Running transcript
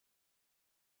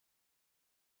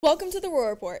Welcome to the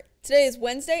Rural Report. Today is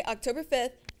Wednesday, October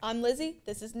 5th. I'm Lizzie.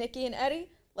 This is Nikki and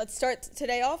Eddie. Let's start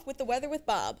today off with the weather with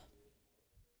Bob.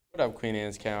 What up, Queen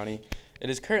Anne's County? It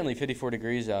is currently 54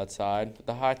 degrees outside, but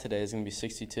the high today is going to be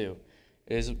 62.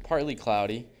 It is partly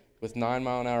cloudy with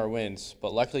 9-mile-an-hour winds,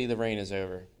 but luckily the rain is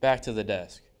over. Back to the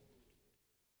desk.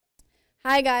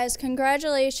 Hi guys,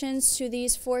 congratulations to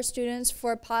these 4 students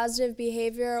for positive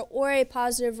behavior or a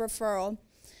positive referral.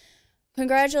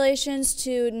 Congratulations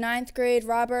to 9th grade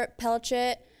Robert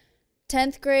Pelchett,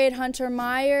 10th grade Hunter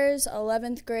Myers,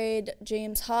 11th grade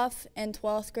James Huff, and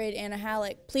 12th grade Anna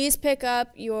Halleck. Please pick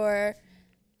up your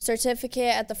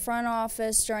certificate at the front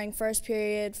office during first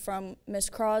period from Miss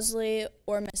Crosley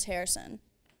or Miss Harrison.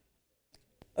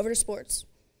 Over to sports.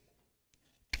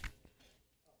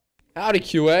 Howdy,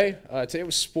 QA. Today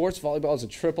was sports. Volleyball is a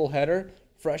triple header.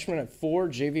 Freshman at 4,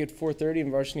 JV at 4:30,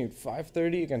 and varsity at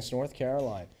 5:30 against North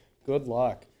Carolina. Good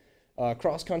luck.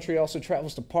 Cross country also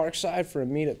travels to Parkside for a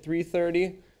meet at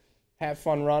 3:30. Have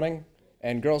fun running.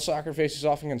 And girls soccer faces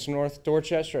off against North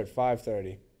Dorchester at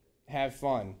 5:30. Have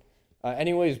fun.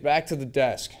 Anyways, back to the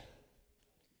desk.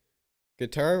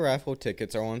 Guitar raffle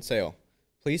tickets are on sale.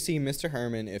 Please see Mr.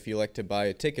 Herman if you'd like to buy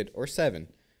a ticket or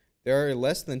 7. There are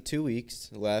less than 2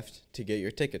 weeks left to get your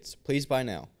tickets. Please buy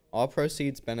now. All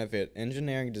proceeds benefit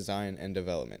engineering, design, and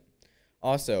development.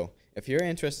 Also, if you're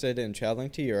interested in traveling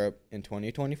to Europe in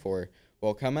 2024,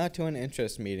 we'll come out to an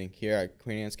interest meeting here at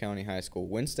Queen Anne's County High School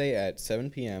Wednesday at 7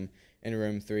 p.m. in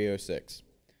room 306.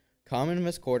 Common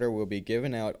Miss Quarter will be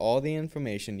giving out all the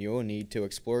information you will need to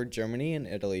explore Germany and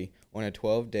Italy on a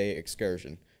 12-day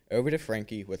excursion. Over to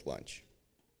Frankie with lunch.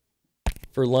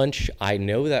 For lunch, I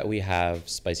know that we have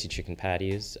spicy chicken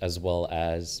patties as well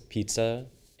as pizza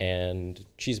and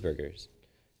cheeseburgers.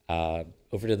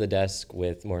 Over to the desk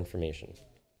with more information.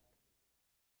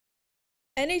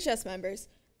 NHS members,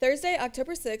 Thursday,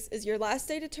 October 6th is your last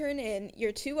day to turn in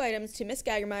your 2 items to Miss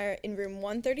Gagermeyer in room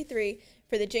 133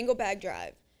 for the Jingle Bag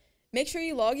Drive. Make sure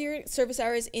you log your service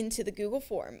hours into the Google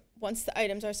form once the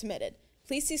items are submitted.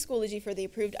 Please see Schoology for the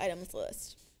approved items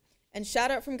list. And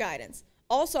shout out from guidance.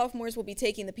 All sophomores will be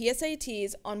taking the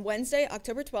PSATs on Wednesday,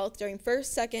 October 12th during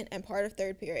first, second, and part of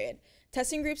third period.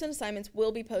 Testing groups and assignments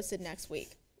will be posted next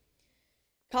week.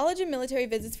 College and military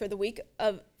visits for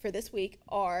this week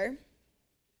are,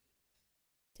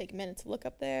 take a minute to look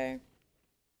up there.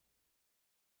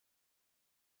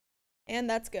 And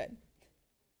that's good.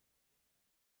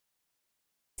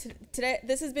 Today,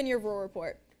 this has been your Rural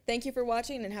Report. Thank you for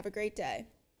watching and have a great day.